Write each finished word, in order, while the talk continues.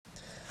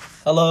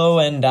Hello,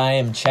 and I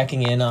am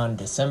checking in on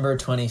December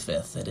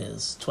 25th. It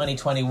is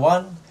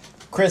 2021,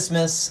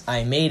 Christmas.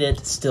 I made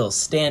it, still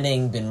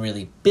standing, been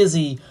really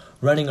busy,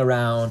 running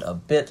around a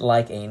bit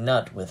like a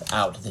nut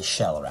without the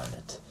shell around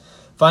it.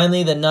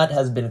 Finally, the nut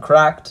has been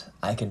cracked.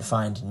 I can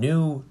find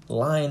new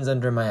lines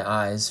under my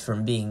eyes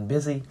from being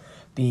busy,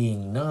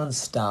 being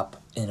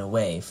non-stop in a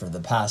way for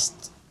the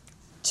past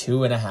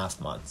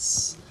 2.5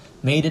 months.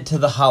 Made it to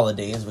the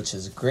holidays, which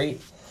is great.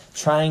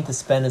 Trying to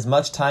spend as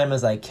much time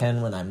as I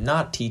can when I'm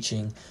not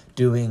teaching,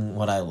 doing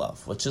what I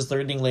love, which is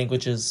learning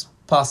languages,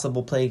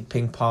 possible playing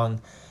ping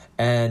pong,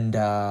 and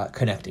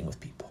connecting with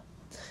people.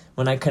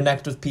 When I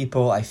connect with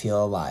people, I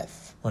feel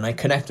alive. When I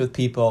connect with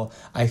people,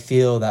 I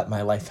feel that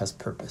my life has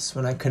purpose.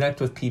 When I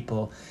connect with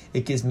people,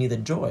 it gives me the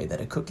joy that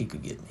a cookie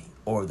could give me,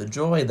 or the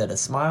joy that a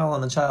smile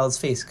on a child's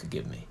face could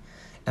give me.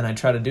 And I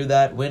try to do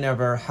that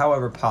whenever,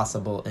 however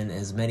possible, in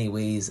as many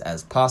ways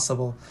as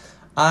possible.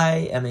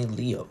 I am a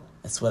Leo.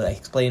 That's what I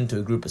explained to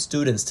a group of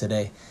students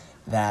today,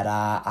 that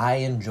I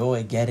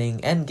enjoy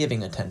getting and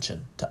giving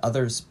attention to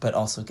others, but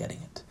also getting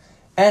it.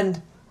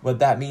 And what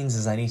that means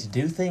is I need to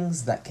do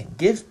things that can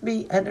give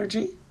me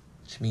energy,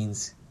 which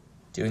means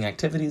doing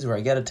activities where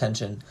I get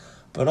attention,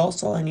 but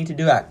also I need to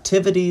do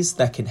activities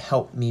that can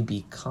help me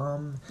be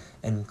calm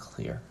and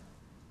clear.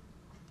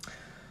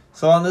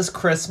 So on this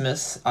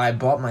Christmas, I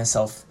bought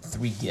myself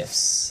 3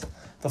 gifts.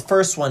 The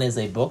first one is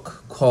a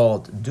book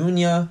called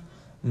Dunya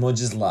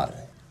Mojizlar.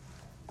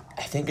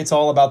 I think it's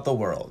all about the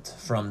world,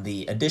 from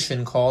the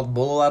edition called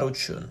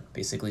Bololaruchun,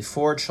 basically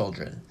for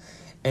children,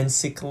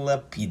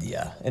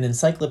 Encyclopedia, an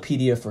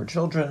encyclopedia for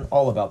children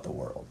all about the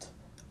world,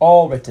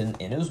 all written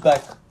in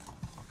Uzbek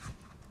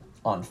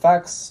on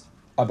facts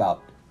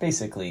about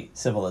basically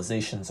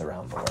civilizations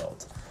around the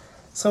world.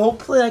 So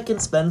hopefully I can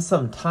spend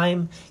some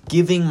time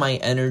giving my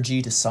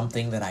energy to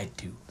something that I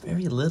do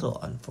very little,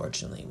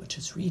 unfortunately, which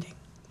is reading.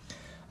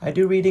 I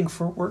do reading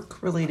for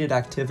work-related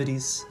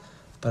activities,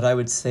 but I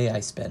would say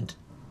I spend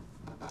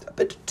a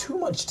bit too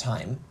much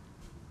time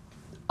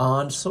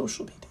on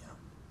social media,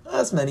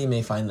 as many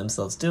may find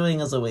themselves doing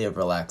as a way of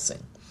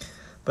relaxing.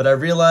 But I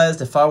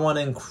realized if I want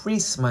to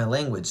increase my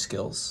language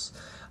skills,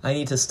 I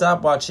need to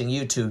stop watching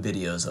YouTube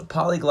videos of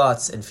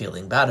polyglots and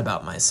feeling bad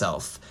about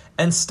myself,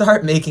 and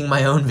start making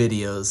my own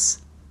videos,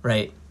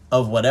 right,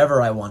 of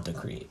whatever I want to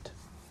create.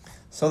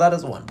 So that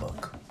is one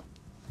book.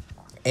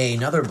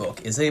 Another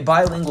book is a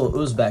bilingual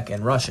Uzbek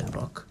and Russian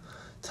book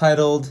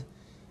titled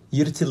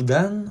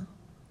Yirtilgan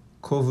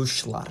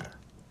Kovushlar.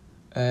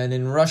 And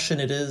in Russian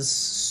it is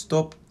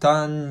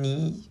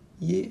Stoptaniye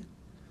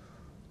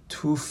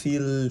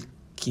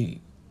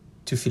Tufilki.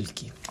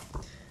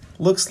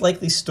 Looks like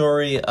the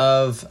story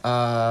of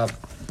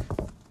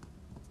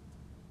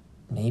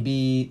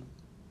maybe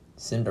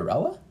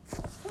Cinderella?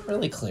 Not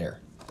really clear.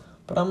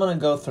 But I'm going to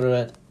go through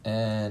it,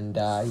 and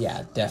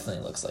it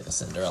definitely looks like a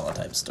Cinderella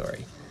type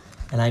story.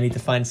 And I need to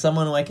find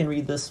someone who I can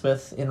read this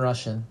with in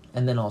Russian,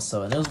 and then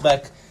also in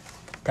Uzbek,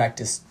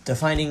 practice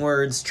defining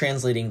words,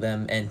 translating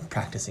them, and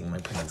practicing my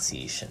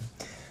pronunciation.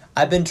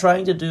 I've been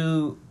trying to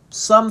do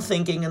some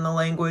thinking in the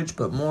language,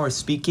 but more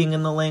speaking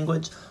in the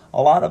language.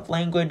 A lot of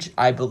language,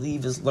 I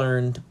believe, is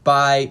learned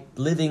by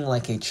living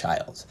like a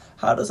child.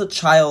 How does a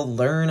child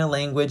learn a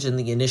language in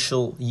the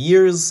initial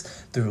years?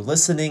 Through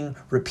listening,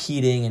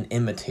 repeating, and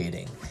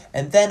imitating.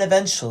 And then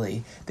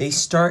eventually, they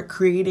start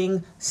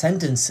creating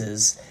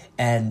sentences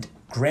and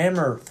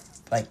grammar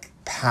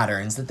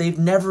patterns that they've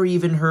never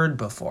even heard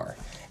before.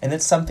 And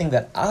it's something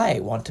that I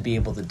want to be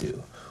able to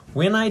do.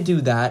 When I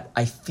do that,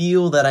 I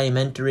feel that I am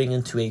entering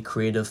into a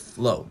creative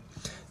flow.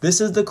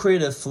 This is the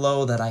creative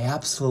flow that I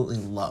absolutely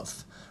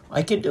love.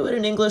 I can do it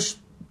in English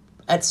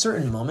at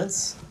certain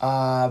moments,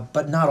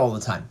 but not all the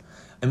time.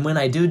 And when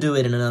I do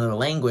it in another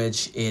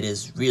language, it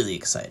is really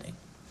exciting.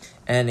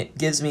 And it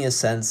gives me a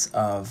sense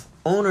of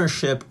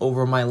ownership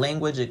over my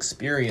language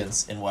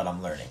experience in what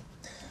I'm learning.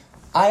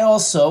 I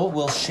also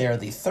will share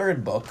the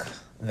third book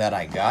that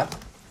I got,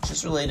 which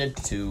is related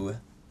to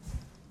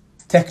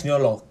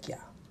Technologia.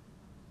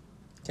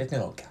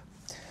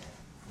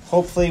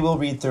 Hopefully we'll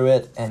read through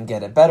it and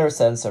get a better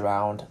sense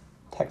around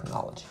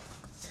technology.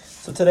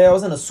 So today I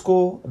was in a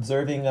school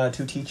observing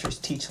 2 teachers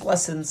teach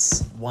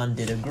lessons. One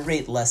did a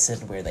great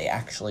lesson where they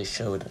actually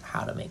showed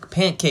how to make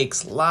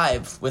pancakes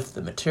live with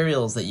the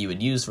materials that you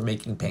would use for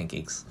making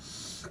pancakes.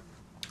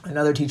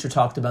 Another teacher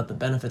talked about the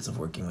benefits of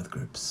working with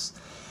groups.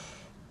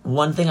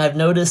 One thing I've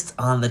noticed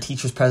on the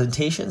teachers'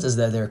 presentations is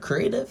that they're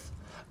creative,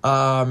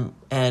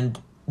 and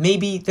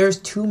maybe there's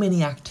too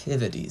many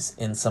activities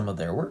in some of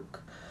their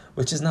work,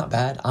 which is not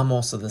bad. I'm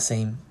also the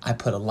same. I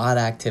put a lot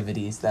of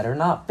activities that are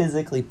not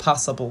physically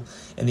possible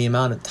in the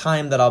amount of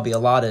time that I'll be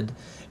allotted,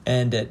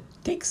 and it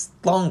takes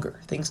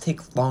longer. Things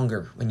take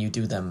longer when you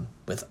do them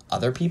with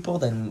other people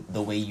than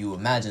the way you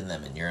imagine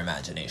them in your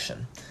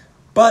imagination.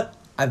 But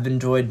I've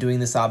enjoyed doing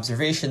this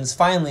observations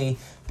finally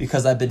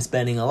because I've been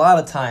spending a lot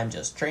of time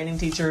just training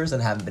teachers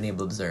and haven't been able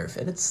to observe.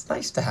 And it's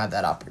nice to have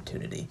that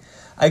opportunity.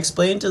 I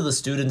explained to the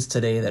students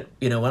today that,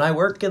 when I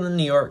work in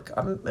New York,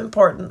 I'm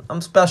important,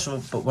 I'm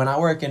special. But when I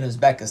work in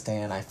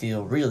Uzbekistan, I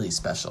feel really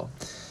special.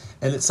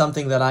 and it's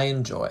something that I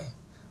enjoy.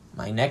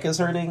 My neck is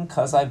hurting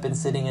because I've been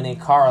sitting in a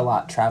car a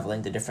lot,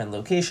 traveling to different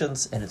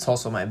locations, and it's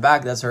also my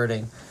back that's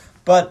hurting,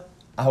 but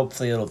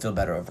hopefully it'll feel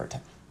better over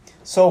time.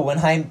 So when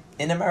I'm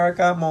in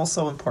America, I'm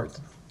also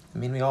important. I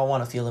mean, we all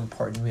want to feel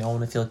important, we all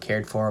want to feel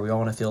cared for, we all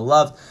want to feel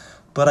loved,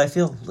 but I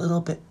feel a little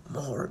bit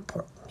more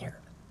important here.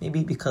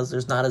 Maybe because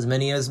there's not as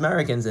many as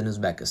Americans in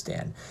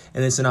Uzbekistan,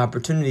 and it's an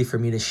opportunity for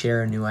me to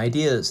share new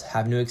ideas,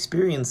 have new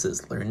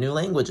experiences, learn new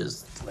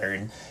languages,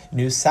 learn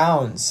new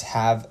sounds,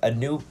 have a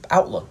new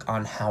outlook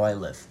on how I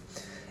live.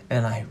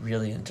 And I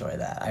really enjoy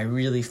that. I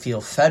really feel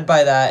fed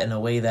by that in a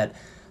way that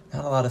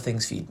not a lot of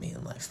things feed me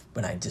in life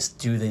when I just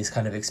do these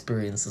kind of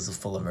experiences of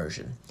full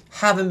immersion.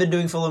 Haven't been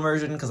doing full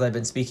immersion because I've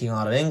been speaking a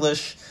lot of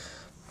English,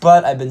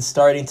 but I've been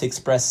starting to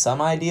express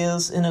some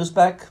ideas in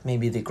Uzbek.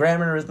 Maybe the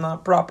grammar is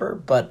not proper,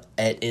 but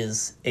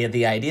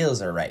the ideas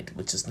are right,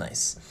 which is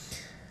nice.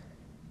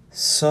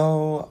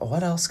 So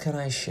what else can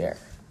I share?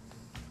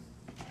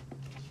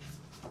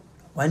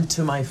 Went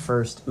to my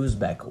first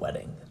Uzbek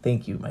wedding.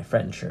 Thank you, my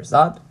friend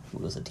Sherzad, who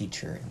was a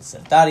teacher in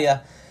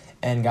Setaria,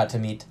 and got to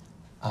meet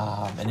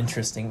an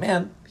interesting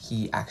man.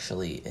 He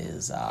actually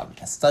has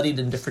studied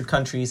in different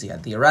countries. He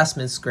had the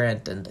Erasmus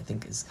grant and I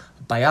think is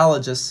a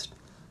biologist.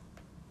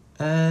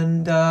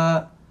 And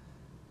that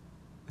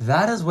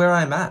is where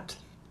I'm at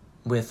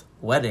with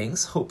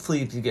weddings.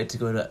 Hopefully if you get to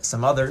go to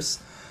some others.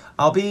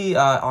 I'll be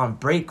on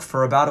break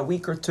for about a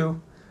week or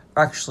two,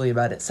 or actually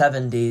about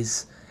 7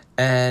 days.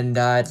 And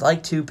I'd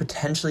like to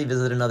potentially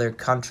visit another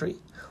country,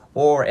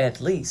 or at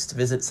least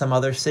visit some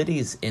other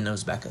cities in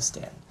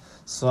Uzbekistan.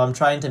 So I'm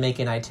trying to make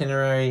an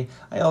itinerary.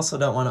 I also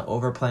don't want to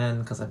overplan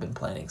because I've been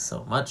planning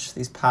so much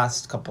these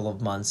past couple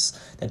of months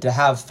that to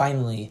have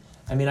finally,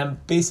 I'm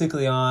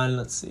basically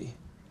on,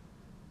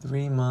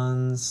 3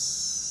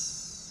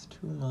 months,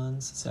 2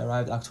 months. So I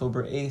arrived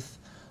October 8th,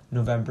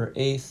 November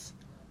 8th,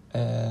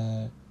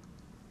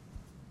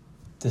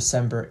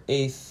 December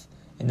 8th,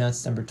 and now it's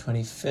December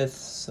 25th,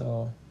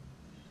 so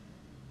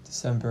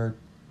December,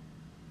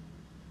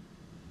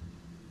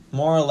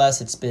 more or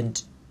less it's been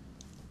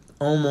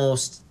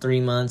almost 3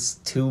 months,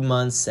 2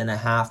 months and a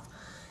half,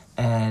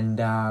 and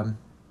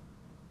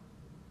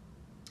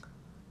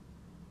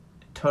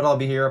total I'll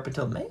be here up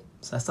until May,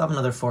 so I still have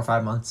another 4 or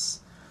 5 months,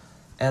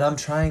 and I'm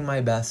trying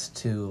my best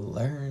to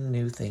learn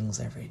new things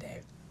every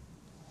day.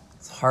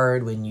 It's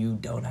hard when you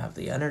don't have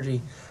the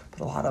energy,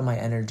 put a lot of my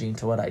energy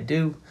into what I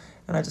do,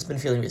 and I've just been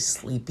feeling really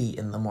sleepy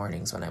in the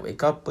mornings when I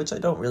wake up, which I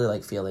don't really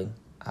like feeling.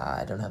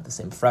 I don't have the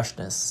same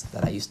freshness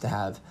that I used to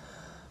have.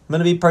 I'm going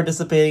to be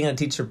participating in a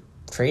teacher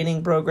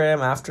training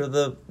program after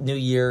the new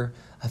year.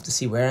 I have to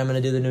see where I'm going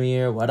to do the new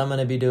year, what I'm going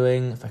to be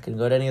doing, if I can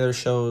go to any other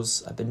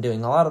shows. I've been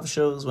doing a lot of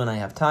shows when I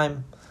have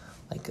time.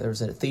 Like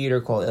there's a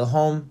theater called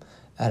Ilhom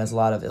that has a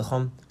lot of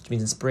Ilhom, which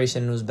means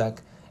inspiration in Uzbek,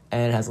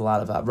 and it has a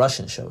lot of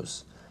Russian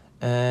shows.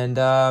 And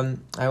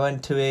I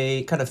went to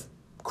a kind of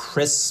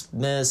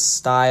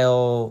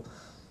Christmas-style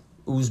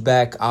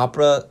Uzbek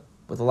opera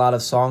with a lot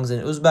of songs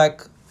in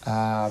Uzbek,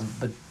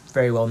 but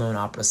very well-known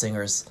opera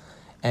singers.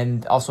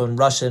 And also in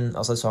Russian,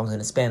 also songs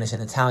in Spanish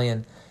and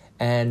Italian.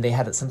 And they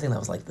had something that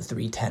was like the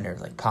 3-tenor,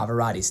 like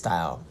Pavarotti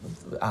style,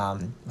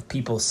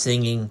 people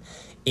singing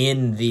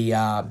in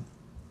the,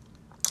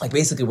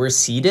 basically we're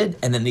seated,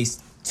 and then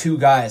these two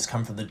guys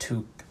come from the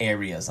two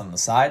areas on the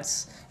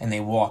sides, and they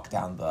walk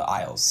down the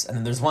aisles. And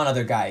then there's one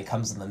other guy who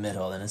comes in the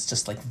middle, and it's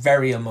just like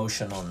very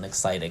emotional and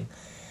exciting.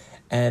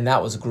 And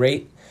that was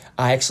great.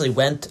 I actually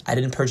went, I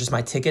didn't purchase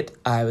my ticket.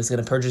 I was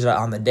going to purchase it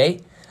on the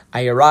day.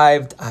 I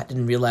arrived, I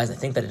didn't realize, I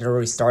think that it had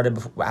already started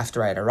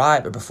after I had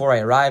arrived, or before I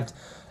arrived.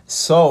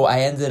 So I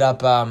ended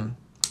up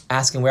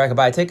asking where I could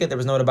buy a ticket. There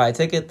was nowhere to buy a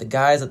ticket. The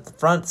guys at the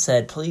front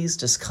said, please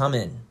just come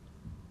in.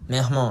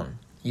 Mehmon,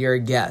 you're a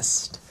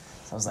guest.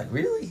 So I was like,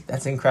 really?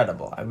 That's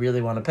incredible. I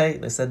really want to pay.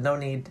 They said, no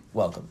need,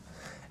 welcome.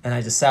 And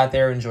I just sat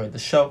there, enjoyed the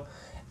show.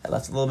 I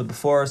left a little bit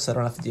before, so I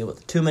don't have to deal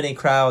with too many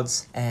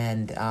crowds.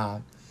 And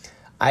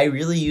I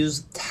really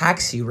use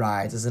taxi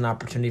rides as an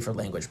opportunity for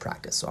language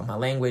practice. So on my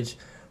language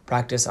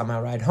practice on my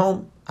ride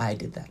home, I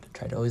did that. I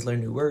tried to always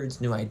learn new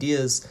words, new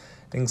ideas,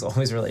 things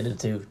always related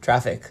to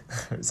traffic.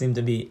 It seemed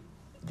to be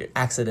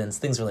accidents,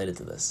 things related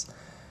to this.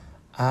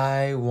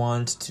 I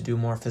want to do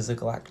more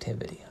physical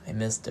activity. I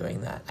miss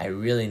doing that. I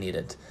really need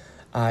it.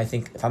 I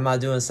think if I'm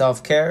not doing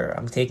self-care,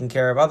 I'm taking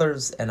care of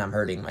others, and I'm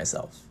hurting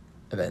myself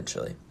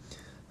eventually.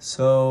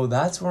 So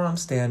that's where I'm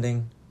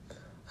standing.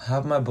 I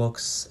have my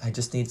books. I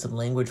just need some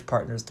language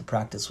partners to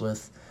practice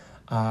with.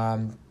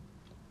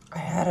 I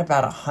had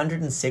about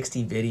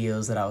 160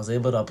 videos that I was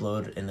able to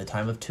upload in the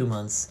time of 2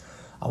 months.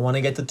 I want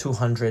to get to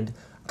 200.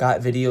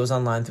 Got videos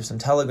online through some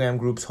Telegram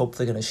groups.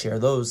 Hopefully going to share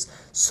those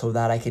so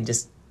that I can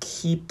just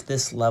keep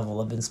this level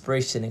of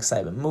inspiration,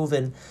 excitement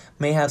moving.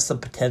 May have some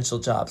potential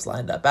jobs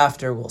lined up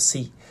after. We'll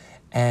see.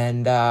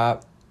 And I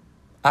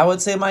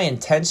would say my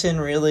intention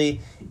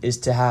really is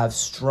to have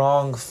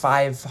strong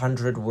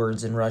 500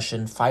 words in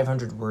Russian,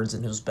 500 words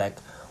in Uzbek.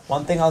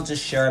 One thing I'll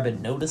just share I've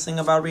been noticing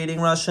about reading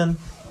Russian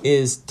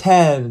is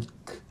technika.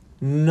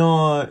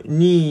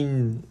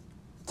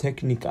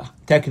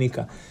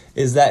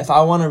 is that if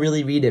I want to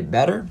really read it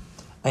better,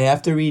 I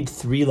have to read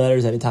 3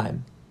 letters at a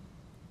time.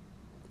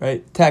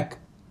 Right? Tek,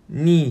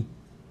 ni,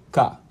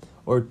 ka.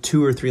 Or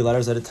 2 or 3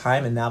 letters at a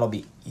time, and that'll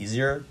be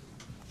easier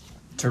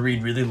to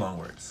read really long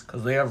words,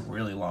 because they have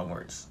really long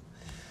words.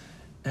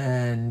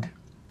 And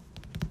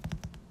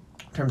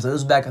in terms of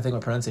Uzbek, I think my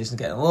pronunciation is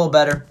getting a little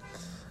better.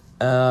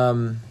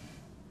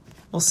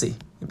 We'll see.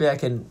 Maybe I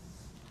can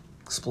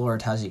explore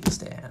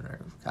Tajikistan or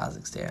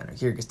Kazakhstan or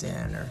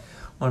Kyrgyzstan or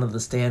one of the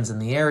stands in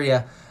the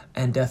area,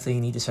 and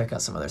definitely need to check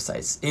out some other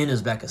sites in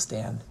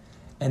Uzbekistan.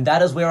 And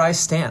that is where I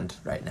stand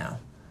right now.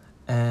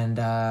 And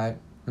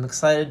I'm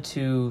excited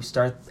to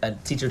start a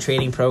teacher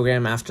training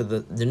program after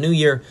the new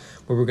year,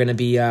 where we're going to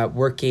be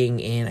working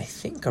in, I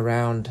think,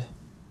 around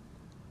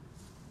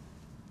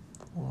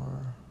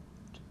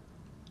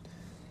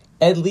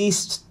at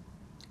least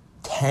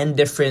 10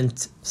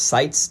 different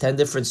sites, 10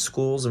 different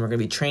schools, and we're going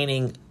to be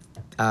training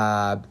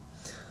a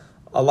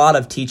lot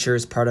of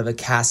teachers, part of a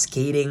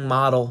cascading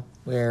model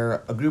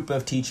where a group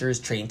of teachers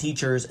train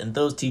teachers, and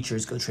those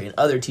teachers go train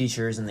other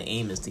teachers, and the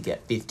aim is to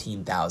get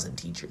 15,000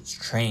 teachers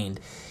trained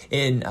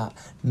in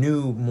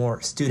new, more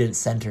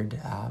student-centered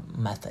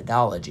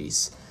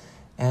methodologies.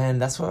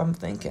 And that's what I'm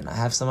thinking. I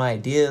have some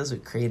ideas. We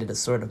created a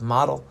sort of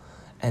model,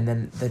 and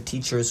then the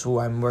teachers who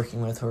I'm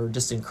working with, who are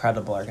just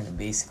incredible, are going to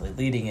be basically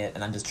leading it,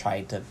 and I'm just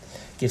trying to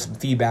give some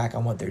feedback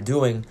on what they're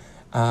doing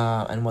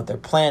and what their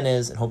plan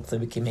is, and hopefully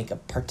we can make a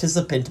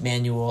participant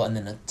manual and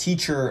then a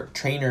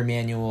teacher-trainer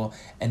manual,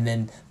 and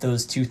then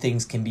those 2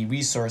 things can be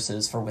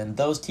resources for when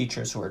those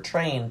teachers who are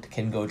trained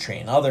can go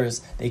train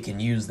others. They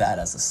can use that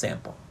as a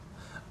sample.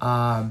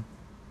 I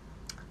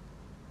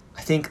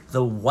think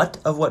the what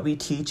of what we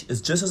teach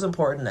is just as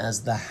important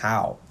as the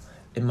how,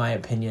 in my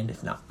opinion,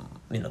 if not,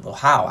 the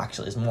how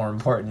actually is more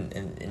important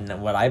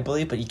in what I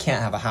believe, but you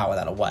can't have a how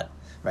without a what,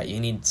 right? You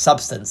need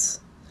substance,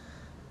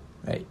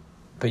 right?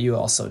 But you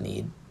also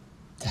need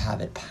to have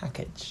it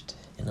packaged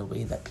in a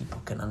way that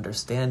people can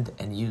understand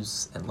and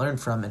use and learn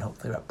from and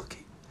hopefully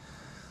replicate.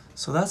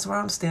 So that's where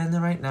I'm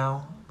standing right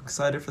now. I'm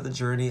excited for the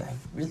journey. I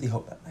really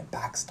hope that my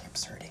back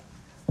stops hurting.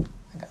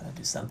 I gotta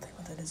do something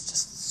with it. It's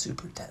just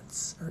super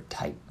tense or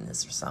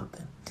tightness or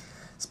something.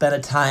 Spent a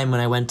time when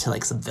I went to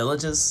like some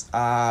villages,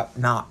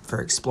 not for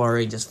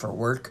exploring, just for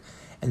work.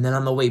 And then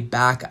on the way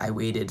back, I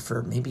waited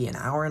for maybe an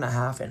hour and a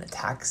half in a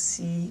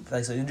taxi.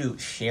 So you do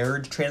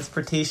shared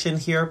transportation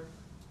here.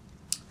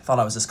 I thought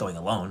I was just going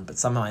alone, but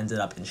somehow I ended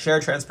up in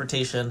shared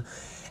transportation,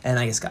 and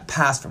I just got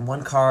passed from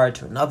one car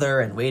to another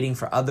and waiting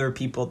for other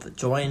people to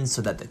join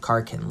so that the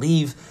car can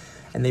leave.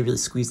 And they really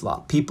squeezed a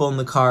lot of people in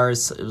the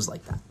cars, so it was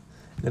like that.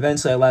 And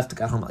eventually I left,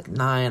 got home at like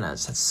 9. I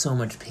just had so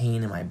much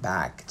pain in my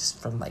back just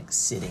from like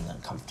sitting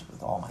uncomfortable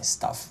with all my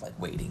stuff, like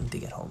waiting to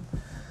get home.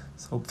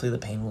 So hopefully the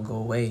pain will go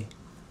away.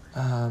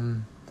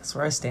 That's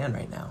where I stand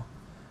right now.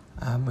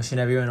 I'm wishing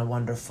everyone a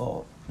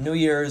wonderful New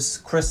Year's,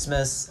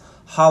 Christmas,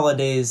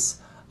 holidays,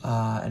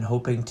 and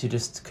hoping to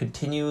just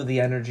continue the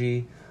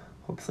energy,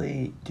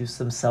 hopefully do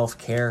some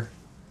self-care.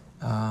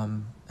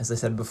 As I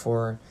said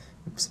before,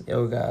 some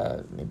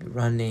yoga, maybe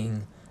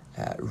running,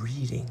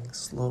 reading,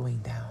 slowing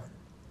down,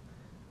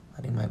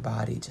 letting my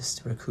body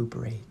just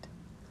recuperate,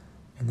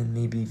 and then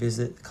maybe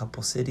visit a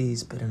couple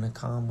cities, but in a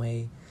calm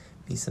way,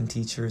 meet some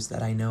teachers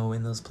that I know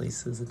in those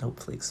places, and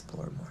hopefully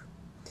explore more.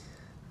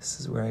 This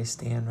is where I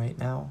stand right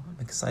now.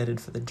 I'm excited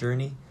for the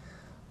journey.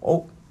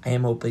 I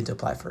am hoping to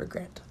apply for a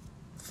grant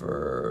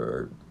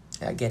for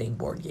getting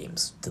board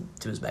games to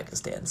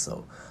Uzbekistan.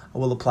 So I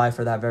will apply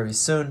for that very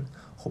soon.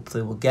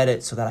 Hopefully we'll get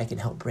it so that I can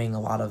help bring a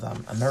lot of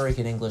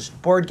American English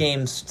board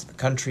games to the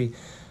country.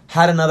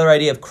 Had another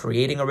idea of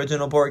creating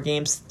original board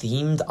games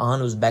themed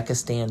on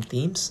Uzbekistan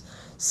themes.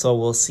 So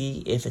we'll see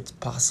if it's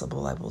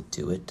possible. I will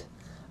do it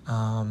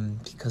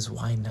because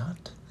why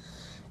not?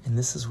 And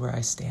this is where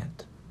I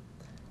stand.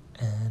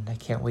 And I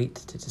can't wait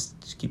to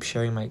just keep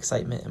sharing my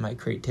excitement and my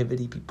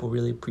creativity. People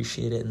really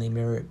appreciate it, and they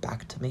mirror it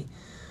back to me,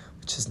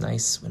 which is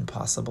nice when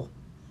possible.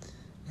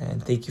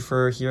 And thank you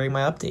for hearing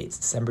my updates.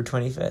 December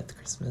 25th,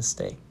 Christmas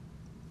Day.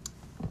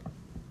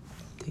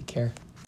 Take care.